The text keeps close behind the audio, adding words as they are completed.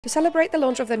To celebrate the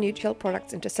launch of their new chilled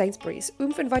products into Sainsburys,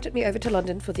 Oumph invited me over to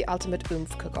London for the ultimate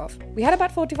Oumph cook-off. We had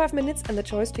about 45 minutes and the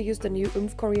choice to use the new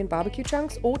Oumph Korean BBQ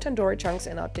chunks or Tandoori chunks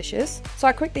in our dishes, so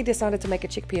I quickly decided to make a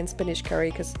chickpea and spinach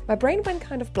curry because my brain went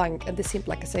kind of blank and this seemed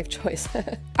like a safe choice.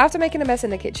 After making a mess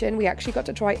in the kitchen, we actually got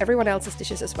to try everyone else's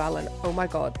dishes as well, and oh my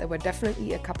god, there were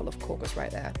definitely a couple of corkers right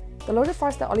there. The loaded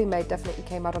fries that Ollie made definitely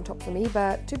came out on top for me,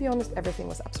 but to be honest, everything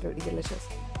was absolutely delicious.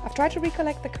 I've tried to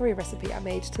recollect the curry recipe I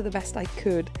made to the best I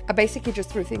could. I basically just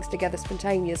threw things together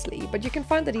spontaneously, but you can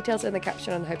find the details in the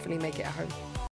caption and hopefully make it at home.